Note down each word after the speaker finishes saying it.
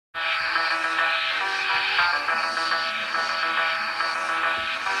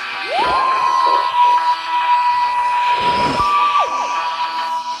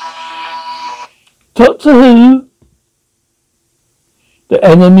Doctor Who, The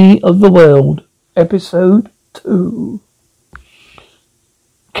Enemy of the World, Episode 2.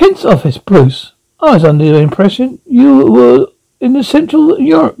 Kent's office, Bruce. I was under the impression you were in the Central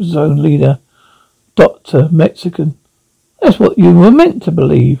Europe Zone, leader. Doctor, Mexican. That's what you were meant to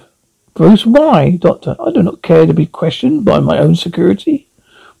believe. Bruce, why? Doctor, I do not care to be questioned by my own security.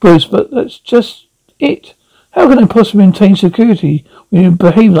 Bruce, but that's just it. How can I possibly maintain security when you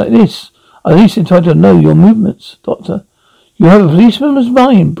behave like this? I'm at least entitled to know your movements, Doctor. You have a policeman's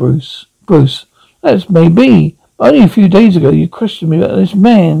mind, Bruce. Bruce, that may be. But only a few days ago you questioned me about this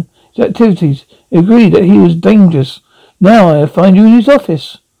man, his activities. You agreed that he was dangerous. Now I find you in his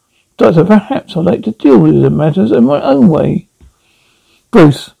office. Doctor, perhaps I'd like to deal with the matters in my own way.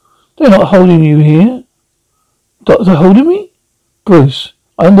 Bruce, they're not holding you here. Doctor, holding me? Bruce,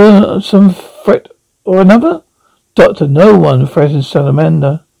 under some threat or another? Doctor, no one threatens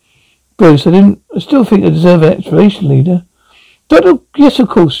Salamander. Bruce, I still think I deserve an explanation, leader. Doctor, yes, of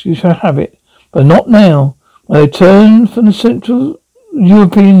course, you shall have it. But not now. When I return from the Central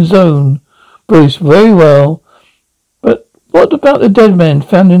European Zone. Bruce, very well. But what about the dead man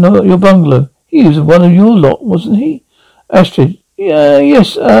found in your bungalow? He was one of your lot, wasn't he? Astrid,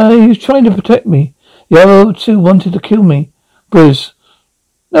 yes, he was trying to protect me. The other two wanted to kill me. Bruce,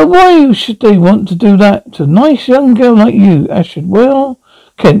 now why should they want to do that to a nice young girl like you, Astrid? Well,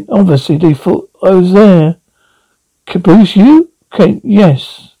 Kent, obviously they thought I was there. Bruce, you? Kent,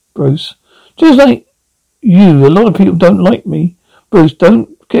 yes, Bruce. Just like you, a lot of people don't like me. Bruce,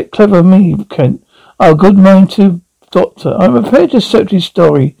 don't get clever on me, Kent. I've a good mind to, Doctor. I'm prepared to accept his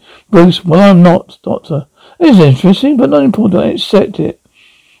story. Bruce, well, I'm not, Doctor. It's interesting, but not important. I accept it.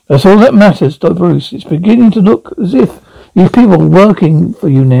 That's all that matters, Dr. Bruce. It's beginning to look as if these people are working for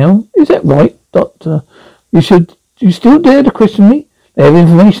you now. Is that right, Doctor? You still dare to question me? They have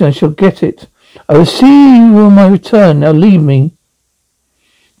information. I shall get it. I will see you on my return. Now leave me.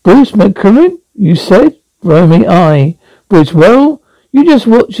 Bruce McCullen, you said? Romy, aye. Bruce, well, you just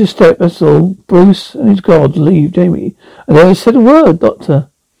watch your step, that's all. Bruce and his God, leave, Jamie. I never said a word, Doctor.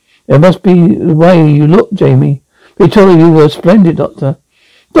 It must be the way you look, Jamie. Victoria, you were splendid, Doctor.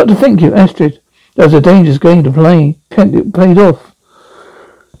 Doctor, thank you, Astrid. That was a dangerous game to play. Kent, it paid off.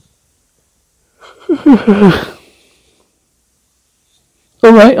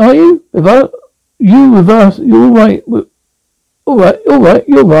 All right, are you? You with us, you're all right. All right,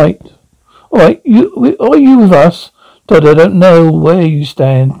 you're right. All right, are you with us? Todd, I don't know where you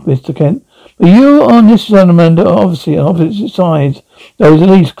stand, Mr. Kent, but you on this Salamander are obviously on opposite sides. That is at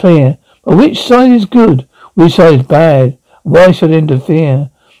least clear. But which side is good? Which side is bad? Why should I interfere?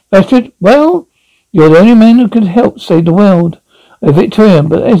 Astrid, well, you're the only man who can help save the world. Victoria,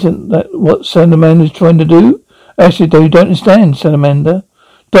 but isn't that what Salamander is trying to do? Astrid, though you don't understand, Salamander.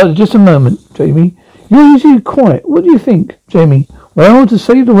 Doctor, just a moment, Jamie. You're usually quiet. What do you think, Jamie? Well, to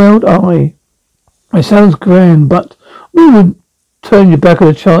save the world, aye. It sounds grand, but we would turn your back on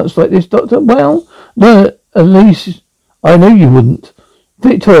a chance like this, Doctor. Well, no, at least I know you wouldn't.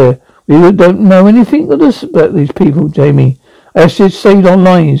 Victoria, we don't know anything about these people, Jamie. Astrid saved our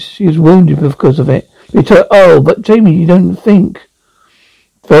lives. She was wounded because of it. Victoria, oh, but Jamie, you don't think.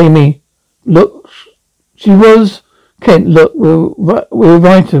 Jamie, look, she was. Kent, look, we're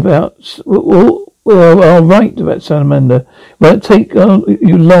right about Salamander. It won't take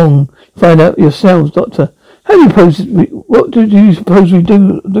you long to find out yourselves, Doctor. How do you suppose we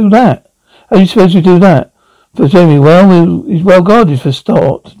do that? How do you suppose we do that? For Jamie, well, he's well guarded for a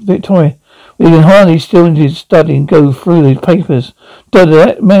start. Victoria, we can hardly steal into his study and go through these papers. Doctor,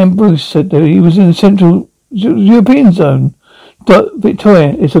 that man Bruce said that he was in the Central European Zone.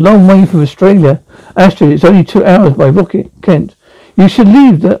 Victoria, it's a long way from Australia. Astrid, it's only 2 hours by rocket. Kent, you should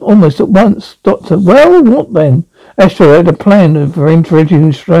leave that almost at once, Doctor. Well, what then? Astrid, I had a plan for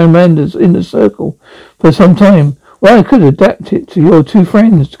introducing Salamanders in the circle for some time. Well, I could adapt it to your two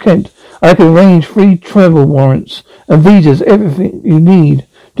friends, Kent. I can arrange free travel warrants and visas, everything you need.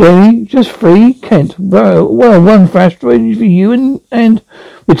 Jamie, just free? Kent, well, one for Astrid for you and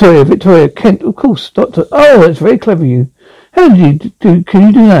Victoria, Kent, of course, Doctor. Oh, that's very clever of you. How can you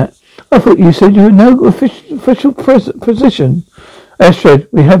do that? I thought you said you had no official position. Astrid,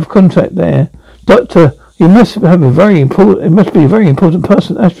 we have contact there. Doctor, it must be a very important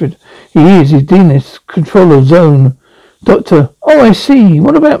person, Astrid. He is. He's Denis, controller zone. Doctor, oh, I see.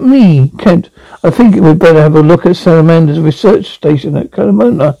 What about me? Kent, I think we'd better have a look at Salamander's research station at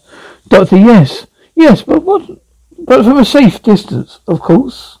Kalamona. Doctor, yes, but from a safe distance, of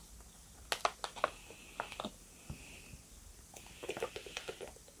course.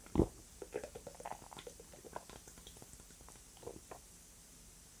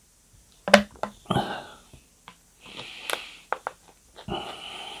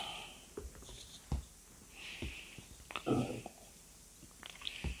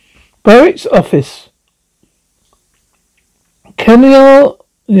 Barrick's office.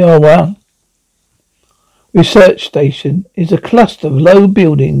 Kamiyawa Research Station is a cluster of low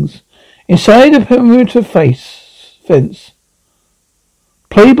buildings inside a perimeter fence.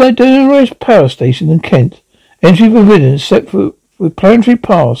 Played by Dolores Power Station in Kent. Entry forbidden except with planetary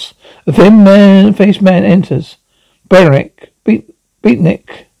pass. A thin faced man enters. Beatnik.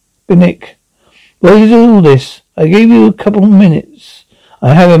 What is all this? I gave you a couple of minutes.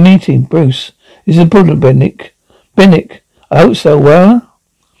 I have a meeting, Bruce. This is important, Bennick. I hope so, well?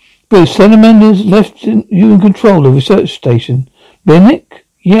 Bruce, Salamander's left you in control of the research station. Bennick?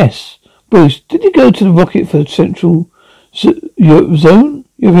 Yes. Bruce, did you go to the rocket for Central European Zone?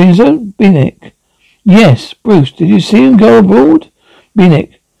 Bennick? Yes. Bruce, did you see him go abroad?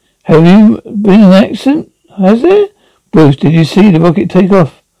 Bennick, have you been in an accident? Has there? Bruce, did you see the rocket take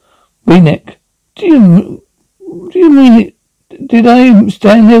off? Bennick, do you mean it? Did I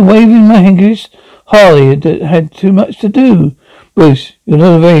stand there waving my handkerchiefs? Hardly had too much to do. Bruce, you're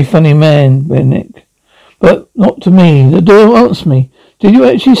not a very funny man, Bennick. But not to me. The door answered me. Did you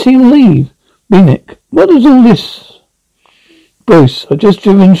actually see him leave? Bennick, what is all this? Bruce, I've just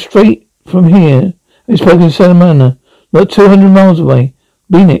driven straight from here. I've spoken to Salamander, not 200 miles away.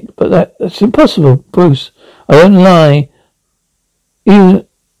 Bennick, but that's impossible. Bruce, I don't lie. Even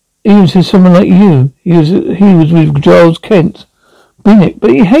to someone like you. He was with Giles Kent. Bennick, but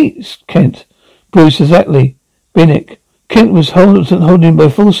he hates Kent. Bruce, exactly. Bennick, Kent was holding him by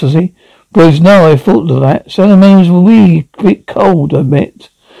force, was he? Bruce, no, I thought of that. Salamander's a wee bit cold, I admit.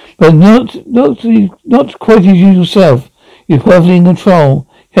 But not quite his usual self. He was perfectly in control.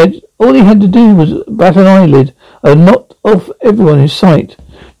 All he had to do was bat an eyelid and knock off everyone in sight.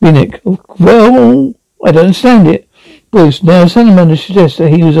 Bennick, well, I don't understand it. Bruce, now Salamander suggests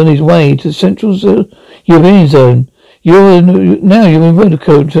that he was on his way to the Central European Zone. You're in road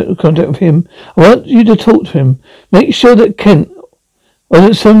contact with him. I want you to talk to him. Make sure that Kent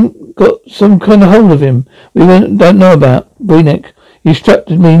got some kind of hold of him we don't know about. Bennick, he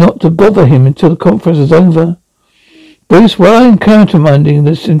instructed me not to bother him until the conference is over. Bruce, well, I'm countermanding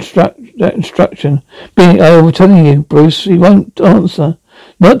that instruction. Bennick, I was telling you, Bruce, he won't answer.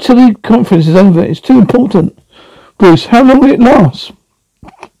 Not till the conference is over. It's too important. Bruce, how long will it last?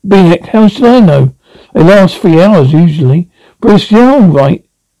 Bennick, how should I know? They last 3 hours usually. Bruce, you're all right.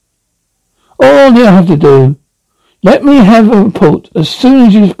 All you have to do, let me have a report as soon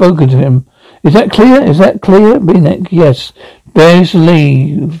as you've spoken to him. Is that clear? Bennick, yes. Bears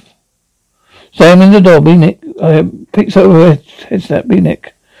leave. Sam in the door, Bennick. Picks up her headset,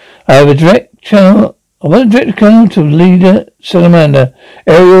 Bennick. I have a direct channel. I want a direct channel to leader Salamander.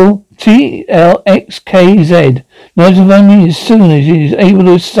 Ariel TLXKZ. Notify me as soon as he is able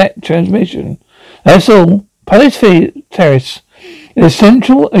to set transmission. That's all. Palace Terrace. In the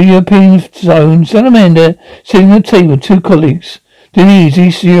Central European Zone, Salamander sitting at the table with 2 colleagues. Denise,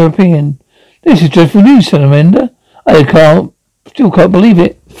 East European. This is dreadful news, Salamander. I still can't believe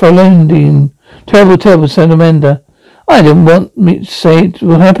it. Ferlandine. Terrible, Salamander. I didn't want me to say it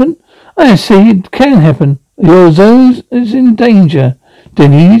will happen. I say it can happen. Your zone is in danger.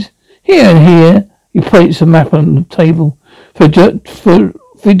 Denise, here and here. He plates a map on the table. For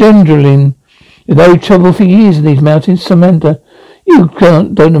Fidendrelin. No trouble for years in these mountains, Samantha. You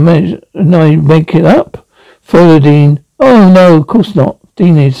don't imagine I make it up? Ferlandine. Oh no, of course not.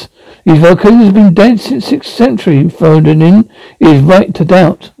 These volcanoes have been dead since 6th century. Ferlandine is right to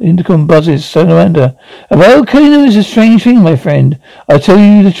doubt. Intercom buzzes. Salamander. A volcano is a strange thing, my friend. I'll tell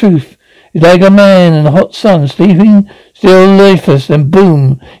you the truth. It's like a man in the hot sun, sleeping, still lifeless, then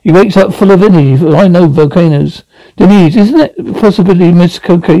boom, he wakes up full of energy. I know volcanoes. Denise, isn't it a possibility of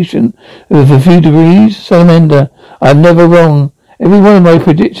miscalculation of a few degrees? Salamander, I'm never wrong. Every one of my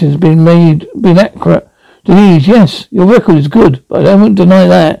predictions has been accurate. Denise, yes, your record is good, but I won't deny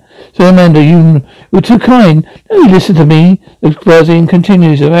that. Salamander, you were too kind. No, you listen to me. The Brazilian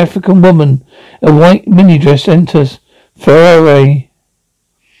continues. An African woman, a white mini-dress enters. Ferrari.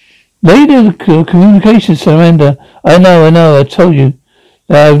 Lady of Communications, Salamander. I know, I told you.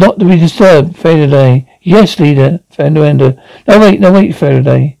 Not to be disturbed, Faraday. Yes, leader, Salamander. No, wait,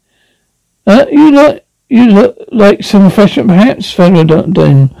 Faraday. You look like some refreshment, perhaps,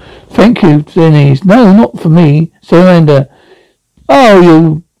 Faraday. Thank you, Denise. No, not for me, Salamander.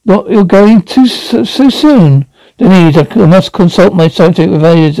 Oh, you're going so soon. Denise, I must consult my scientific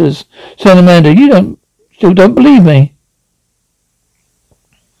advisors. Salamander, you still don't believe me.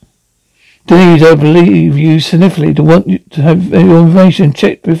 Denise, I believe you significantly to want you to have your information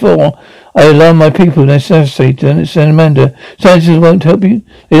checked before I alarm my people necessary to Senator Amanda. Scientists won't help you.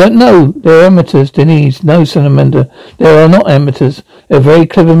 They don't know. They're amateurs, Denise. No, Senator Amanda. They are not amateurs. They're very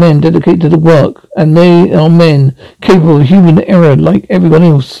clever men dedicated to the work. And they are men capable of human error like everyone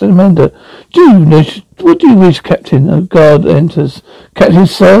else. Senator Amanda, what do you wish, Captain? A guard enters. Captain,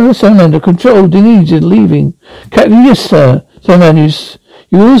 sir? Senator Amanda, control. Denise is leaving. Captain, yes, sir. Senator Amanda,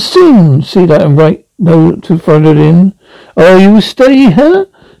 you will soon see that and write note to follow it in. Oh, you will stay here?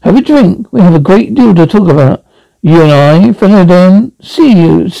 Have a drink. We have a great deal to talk about. You and I, Ferdinand, see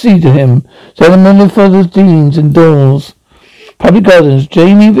to him. Senator Father's deans and doors. Public gardens.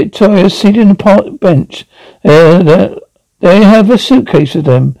 Jamie and Victoria seated on a park bench. They have a suitcase with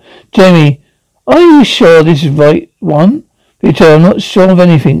them. Jamie, are you sure this is right one? Victoria, I'm not sure of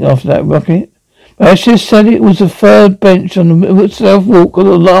anything after that rocket. Asher said it was the third bench on the south walk of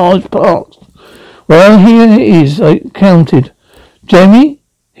the large park. Well, here it is. I counted. Jamie,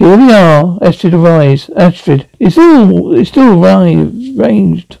 here we are. Astrid arrives. Astrid, it's still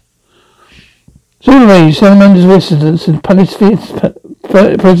arranged. It's all arranged. Salamander's residence in President's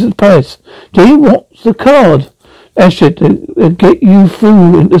Palace. Jamie, what's the card? Astrid, get you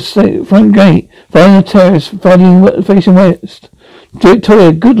through the front gate. Find the terrace, facing west.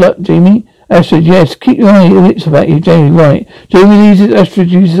 Victoria, good luck, Jamie. Astrid, yes, keep your wits about you, Jamie, right. Jamie leaves it, Astrid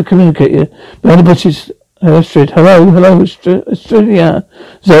uses the communicator. Behind the bushes, Astrid, hello, Australia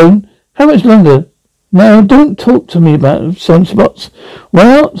zone. How much longer? Now, don't talk to me about sunspots.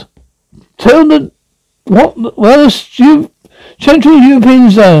 Well, tell the, what, well, Central European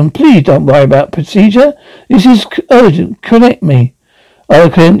Zone. Please don't worry about procedure. This is urgent. Connect me.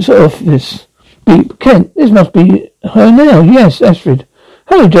 Kent's office. Beep. Kent, this must be her now. Yes, Astrid.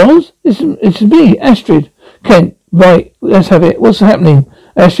 Hello, Johns. It's me, Astrid. Kent, right, let's have it. What's happening?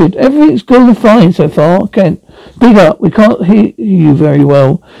 Astrid, everything's going fine so far. Kent, speak up. We can't hear you very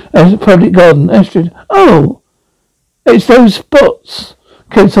well. As a public garden. Astrid, oh, it's those spots.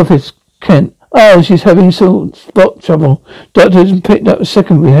 Kent's office. Kent, oh, she's having some spot trouble. Doctor hasn't picked up a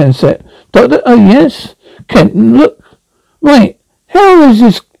secondary handset. Doctor, oh yes. Kent, look. Right, how is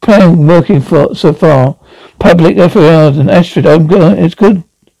this plan working for so far? Public affairs and Astrid, it's good.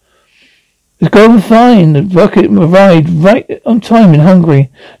 It's going fine. The rocket arrived right on time in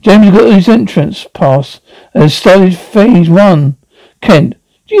Hungary. James got his entrance pass and started phase 1. Kent,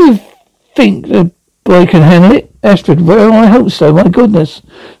 do you think the boy can handle it? Astrid, well, I hope so. My goodness.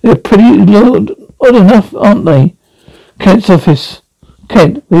 They're pretty odd enough, aren't they? Kent's office.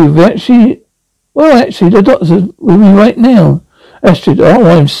 Kent, actually, the doctor's with me right now. Astrid, oh,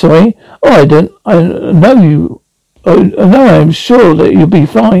 I'm sorry. Oh, I am sure that you'll be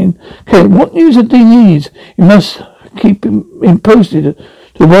fine. Kent, what news are they needs? You must keep him posted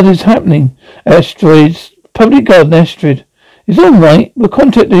to what is happening. Astrid's public garden, Astrid. It's all right. We're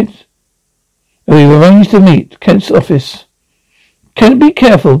contacted. We've arranged to meet. Kent's office. Kent, be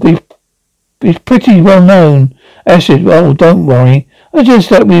careful. Be pretty well known. Astrid, oh, don't worry. I just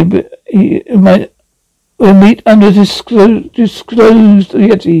thought we'll meet under disclosed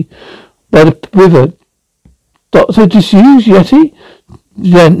Yeti by the river. Doctor, disused Yeti?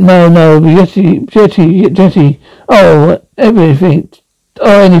 No, Yeti. Oh,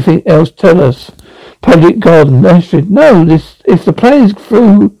 anything else, tell us. Public garden, Astrid. No, if the plan is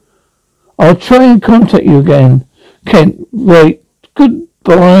through, I'll try and contact you again. Kent, right.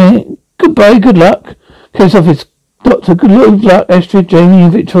 Goodbye, good luck. Kent's office. Doctor, good luck, Astrid, Jamie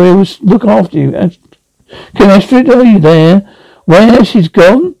and Victoria will look after you. Kent, Astrid, are you there? Where? She's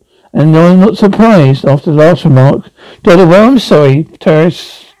gone? And I'm not surprised after the last remark. Doctor, well, I'm sorry.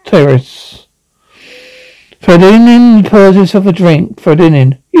 Terrace. Ferdinand pours himself a drink.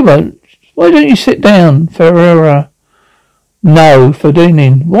 Ferdinand, you won't. Why don't you sit down? Ferreira. No,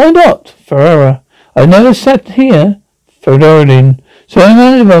 Ferdinand. Why not? Ferreira. I never sat here. Ferdinand. So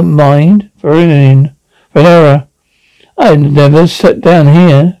I won't mind. Ferdinand. Ferreira. I never sat down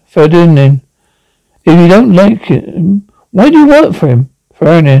here. Ferdinand. If you don't like him, why do you work for him?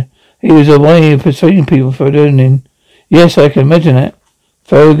 Ferdinand. He was a way of persuading people, Ferdinand. Yes, I can imagine that.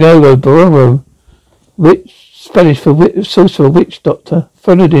 Ferrago Bororo. Spanish for sorcerer, witch doctor.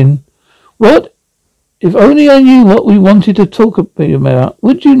 Ferdinand. What? If only I knew what we wanted to talk about.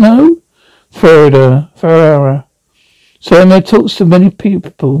 Would you know? Ferrara. Selma talks to many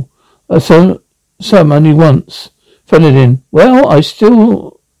people. Some only once. Ferdinand. Well, I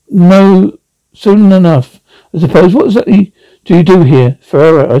still know soon enough. I suppose. What exactly do you do here?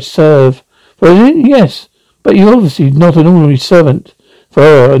 Ferrara, I serve. Ferdinand? Yes. But you're obviously not an ordinary servant.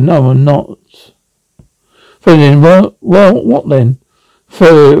 Ferrara, no, I'm not. Ferdinand, well, what then?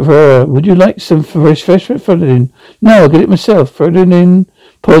 Would you like some refreshment? Throw it in. No, I'll get it myself. Throw it in.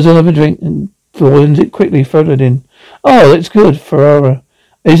 Pours another drink and pours it quickly. Throw it in. Oh, that's good, Ferrara.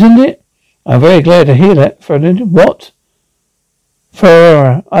 Isn't it? I'm very glad to hear that. Throw it in. What?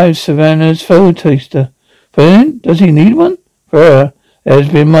 Ferrara, I'm Savannah's food taster. Ferrara, does he need one? Ferrara, there's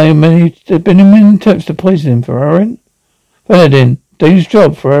been many attempts to poison him, Ferrara. Ferrara, dangerous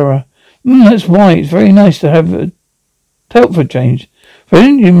job, Ferrara. That's why it's very nice to have a help for a change.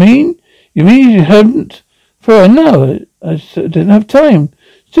 Ferrara, you mean you hadn't? Ferrara, no, I didn't have time.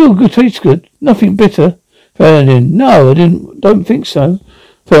 Still good, tastes good. Nothing bitter. Ferrara, no, don't think so.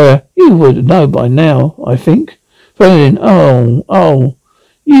 Ferrara, you would know by now, I think. Ferrara, oh,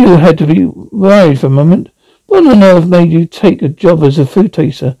 you had to be worried for a moment. What on earth made you take a job as a food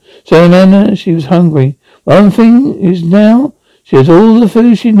taster? Salamander, she was hungry. One thing is now, she has all the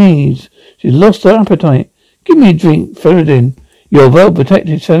food she needs. She's lost her appetite. Give me a drink, Ferrara. You're well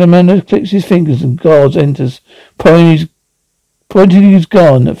protected. Salamander clicks his fingers and guards enters, pointing his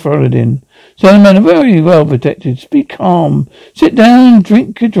gun at Ferrara. Salamander, very well protected. Be calm. Sit down and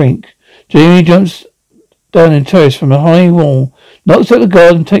drink your drink. Jamie jumps down in terrace from a high wall, knocks out the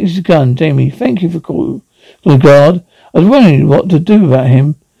guard and takes his gun. Jamie, thank you for calling the guard. I was wondering what to do about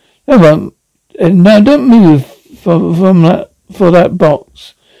him. Now don't move from that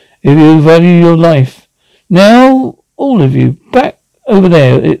box if you value your life. Now, all of you, back over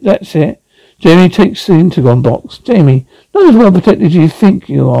there. That's it. Jamie takes the intercom box. Jamie, not as well protected as you think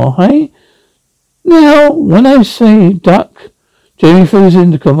you are, hey? Now, when I say duck, Jamie throws the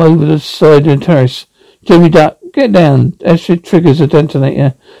intercom over the side of the terrace. Jamie, duck, get down. Astrid triggers the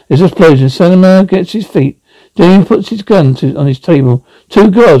detonator. There's an explosion. Salamander gets his feet. Jamie puts his gun on his table.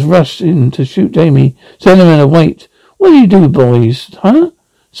 Two guards rush in to shoot Jamie. Salamander, wait. What do you do, boys? Huh?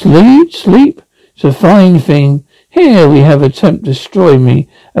 Sleep? It's a fine thing. Here we have attempt to destroy me.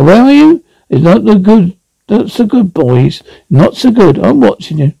 And where are you? It's not so good, boys. Not so good. I'm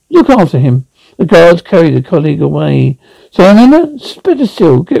watching you. Look after him. The guards carry the colleague away. Salamander, better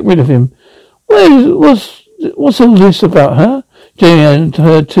still, get rid of him. What's all this about, huh? Jamie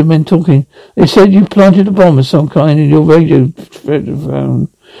heard two men talking. They said you planted a bomb of some kind in your radio phone.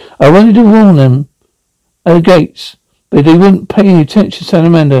 I wanted to warn them at the gates, but they wouldn't pay any attention to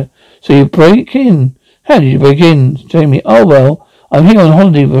Salamander. So you break in. How did you break in, Jamie? Oh, well, I'm here on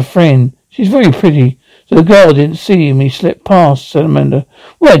holiday with a friend. She's very pretty. So the girl didn't see me slip past, Salamander.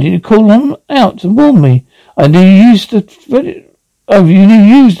 Why didn't you call them out and warn me? I knew you used the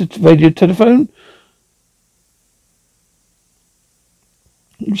radio telephone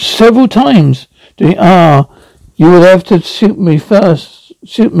several times. You would have to shoot me first.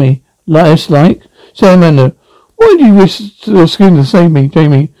 Shoot me, like. Salamander, why do you wish to skin to save me,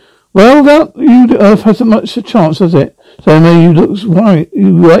 Jamie? Well, that you hasn't much a chance, has it? Salamander, you look worried.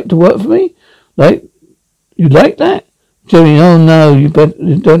 You like to work for me? You like that? Jamie, oh no, you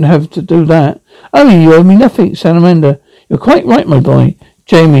don't have to do that. I mean, you owe me nothing, Salamander. You're quite right, my boy.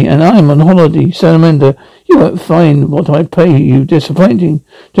 Jamie, and I'm on holiday. Salamander, you won't find what I pay you disappointing.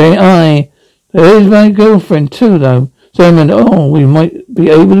 Jamie, there is my girlfriend too, though. Salamander, oh, we might be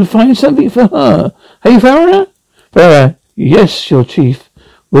able to find something for her. Hey, Ferrara? Ferrara, yes, your chief.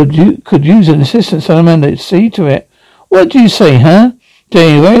 Could use an assistant, Salamander. See to it. What do you say, huh?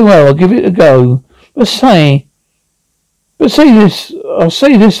 Jamie, very well, I'll give it a go. I'll say this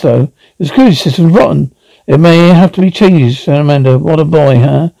though. The security system's rotten. It may have to be changed, Salamander. What a boy,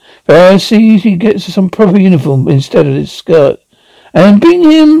 huh? Ferrara sees he gets some proper uniform instead of his skirt. And bring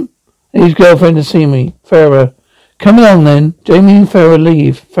him and his girlfriend to see me. Ferrara, come along then. Jamie and Ferrara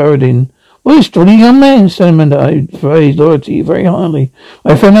leave. Ferrara, what a jolly young man, Salamander. I praise loyalty very highly.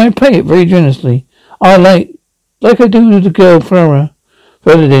 My friend, I pay it very generously. I like I do with the girl, Ferrara.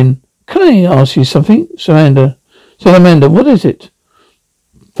 Ferrara, can I ask you something, Salamander, what is it?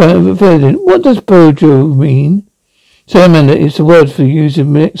 Ferrara, what does Bojo mean? Salamander, it's a word for used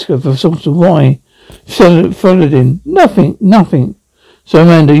in Mexico for sort of why. Ferrara, nothing.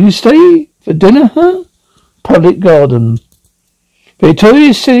 Salamander, you stay for dinner, huh? Public garden. Victoria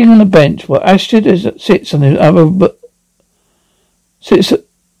is sitting on a bench while Astrid sits on the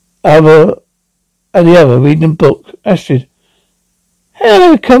other reading a book. Astrid,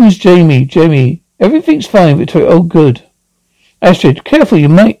 here comes Jamie. Jamie, everything's fine, Victoria. Oh, good. Astrid, careful, you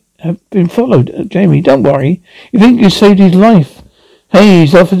might have been followed. Jamie, don't worry. You think you saved his life. Hey,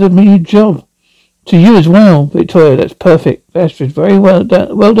 he's offered me a job. To you as well, Victoria. That's perfect. Astrid, very well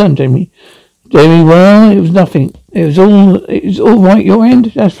done. Well done, Jamie. Jamie, well, it was nothing. It was all right your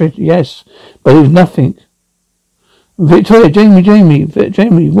end, Astrid? Yes, but it was nothing. Victoria,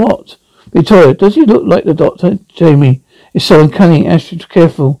 Jamie, what? Victoria, does he look like the doctor? Jamie, It's so uncanny. Astrid,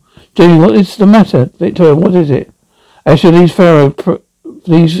 careful. Jamie, what is the matter? Victoria, what is it? Astrid,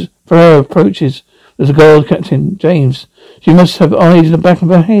 these Farrow approaches. There's a girl, Captain James. She must have eyes in the back of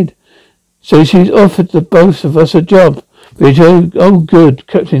her head. So she's offered the both of us a job. Oh, good.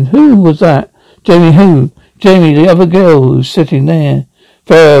 Captain, who was that? Jamie, who? Jamie, the other girl who's sitting there.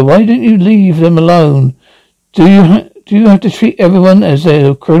 Farrow, why didn't you leave them alone? Do you have to treat everyone as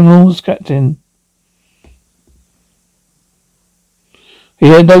they're criminals, Captain? He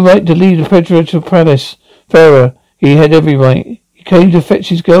had no right to leave the presidential palace. Farrow, he had every right. He came to fetch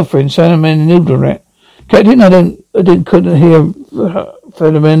his girlfriend, Salamander Nildoret. Captain, couldn't hear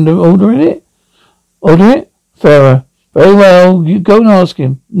Salamander ordering it. Order it? Farrow. Very well, you go and ask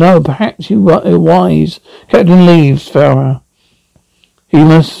him. No, perhaps you are wise. Captain leaves, Farrow. He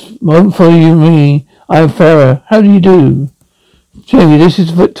won't follow me. I am Farrow. How do you do? Jamie, this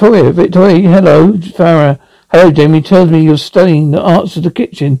is Victoria. Victoria, hello, Farrow. Hello, Jamie. Tells me you're studying the arts of the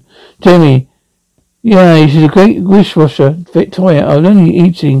kitchen. Jamie. Yeah, she's a great dishwasher. Victoria, I'm only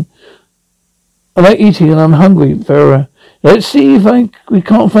eating. I like eating and I'm hungry, Farrow. Let's see if we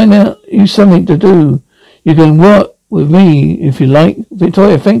can't find out you something to do. You can work with me if you like.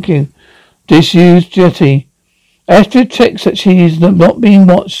 Victoria, thank you. Disused jetty. Astrid checks that she is not being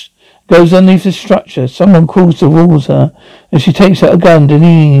watched. Goes underneath the structure. Someone calls towards her and she takes out a gun.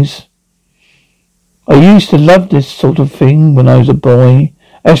 Denise. I used to love this sort of thing when I was a boy.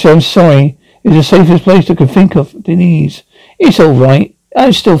 Astrid, I'm sorry. It's the safest place I can think of. Denise. It's all right.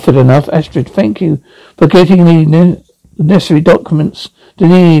 I'm still fit enough. Astrid, thank you for getting the necessary documents.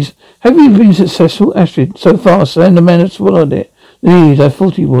 Denise, have you been successful? Astrid, so far, sir, and the man has swallowed it. Denise, I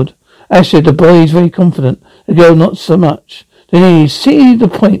thought he would. Astrid, the boy is very confident. The girl, not so much. Denise, see the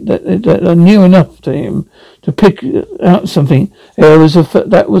point that I'm near enough to him to pick out something.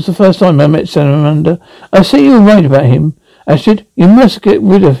 That was the first time I met Salamander. I see you're right about him. Astrid, you must get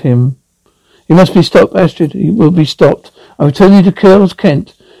rid of him. He must be stopped, Astrid. He will be stopped. I'm returning to Colonel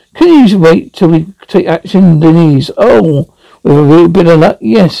Kent. Can you wait till we take action, Denise? Oh, with a little bit of luck.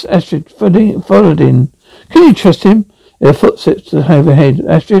 Yes, Astrid, followed in. Can you trust him? There are footsteps overhead.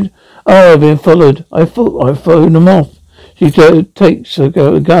 Astrid, oh, I've been followed. I thought I followed them off. She takes a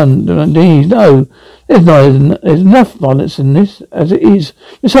gun. Denise, no. There's enough violence in this as it is.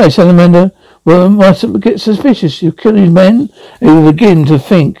 Besides, Salamander, well, mustn't get suspicious. You kill his men, and you begin to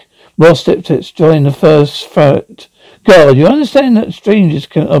think. More steps join the first fight. God, you understand that strangers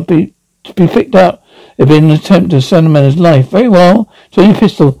cannot be picked up. It'd been an attempt to Salamander's life. Very well. Turn your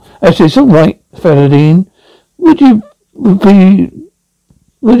pistol. Actually, it's all right, Ferradine. Would he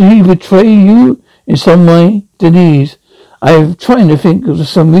betray you in some way? Denise, I'm trying to think of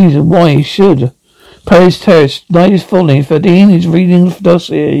some reason why he should. Paris Terrace, night is falling. Ferdine is reading the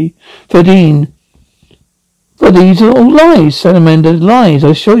dossier. Ferdine. But these are all lies. Salamander lies. I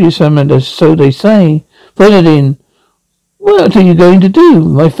assure you, Salamander, so they say. Ferdinand, what are you going to do?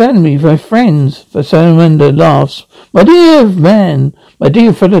 My family, my friends. For Salamander laughs. My dear man, my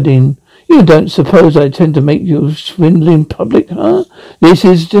dear Ferdinand, you don't suppose I intend to make you swindle in public, huh? This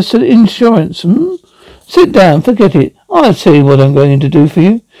is just an insurance, Sit down, forget it. I'll tell you what I'm going to do for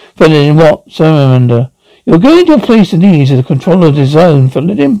you. Ferdinand, what? Salamander. You're going to place Denise as the controller of the zone for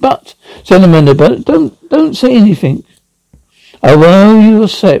letting but Salamander, but don't say anything. I will you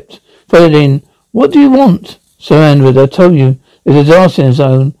accept. Ferdinand, what do you want? Salamander, I tell you, there's a disaster in the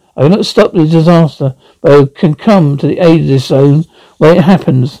zone. I will not stop the disaster, but I can come to the aid of this zone when it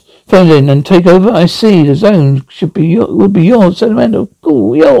happens. Ferdinand, and take over. I see the zone would be yours. Salamander,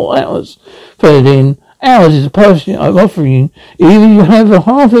 cool, ours. Ferdinand, ours is the person I'm offering you. Either you have a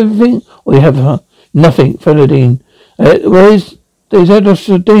half of everything, or you have nothing. Ferdinand, there's Adolf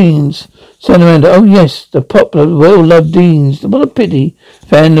Deans. Salamander, oh yes, the popular, well-loved Deans. What a pity.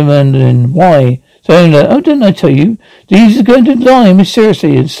 Ferdinand, why? Salamander, oh, didn't I tell you? Deans is going to die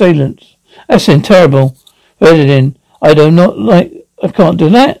mysteriously in silence. That's terrible. Ferdinand, I can't do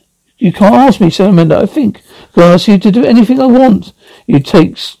that. You can't ask me, Salamander. I think I can ask you to do anything I want. He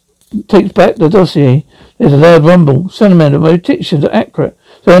takes back the dossier. There's a loud rumble. Salamander, my detections are accurate.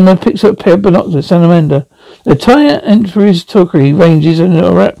 Salamander picks up a pair of binoculars. Salamander, the entire Emperor's Tokri ranges in an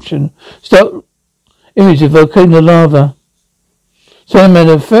eruption. Start image of volcano lava.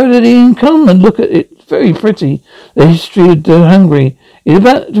 Salamander, Ferdinand, come and look at it. Very pretty. The history of Hungary is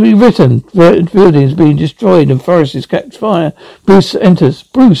about to be written. Buildings being destroyed and forests catch fire. Bruce enters.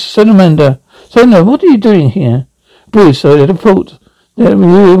 Bruce, Salamander, what are you doing here? Bruce, I had a thought there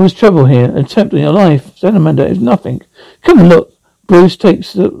was trouble here. Attempting your life. Salamander is nothing. Come and look. Bruce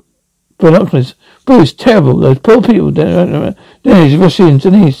takes the binoculars. Bruce, terrible. Those poor people. Denise, Russians,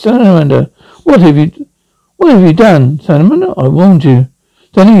 Denise, Salamander. What What have you done, Salamander? I warned you.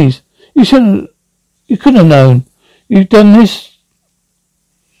 Denise, you couldn't have known. You've done this.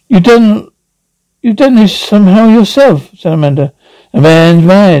 You've done this somehow yourself, Salamander. A man's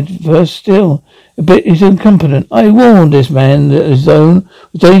mad. First still. A bit he's incompetent. I warned this man that his zone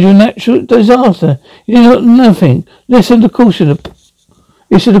was danger of natural disaster. He did not nothing. Listen to caution.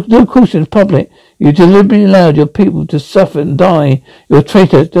 You should have no caution of the public. You deliberately allowed your people to suffer and die. You're a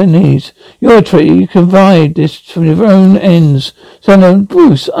traitor, Denise. You're a traitor. You contrived this for your own ends. Son of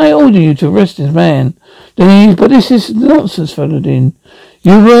Bruce, I order you to arrest this man. Denise, but this is nonsense, Ferdinand.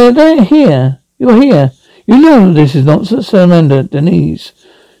 You were there here. You're here. You know this is nonsense, Salamander, Denise.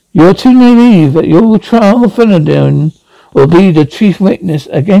 You're too naive that your trial, Ferdinand, will be the chief witness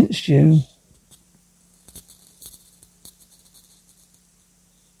against you.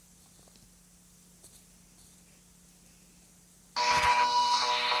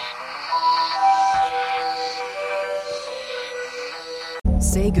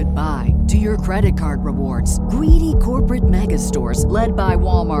 Say goodbye to your credit card rewards. Greedy corporate mega stores, led by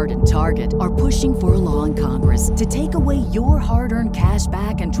Walmart and Target, are pushing for a law in Congress to take away your hard-earned cash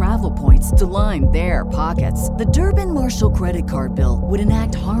back and travel points to line their pockets. The Durbin-Marshall credit card bill would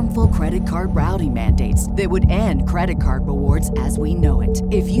enact harmful credit card routing mandates that would end credit card rewards as we know it.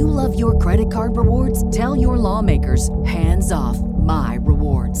 If you love your credit card rewards, tell your lawmakers, hands off my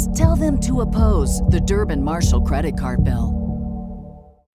rewards. Tell them to oppose the Durbin-Marshall credit card bill.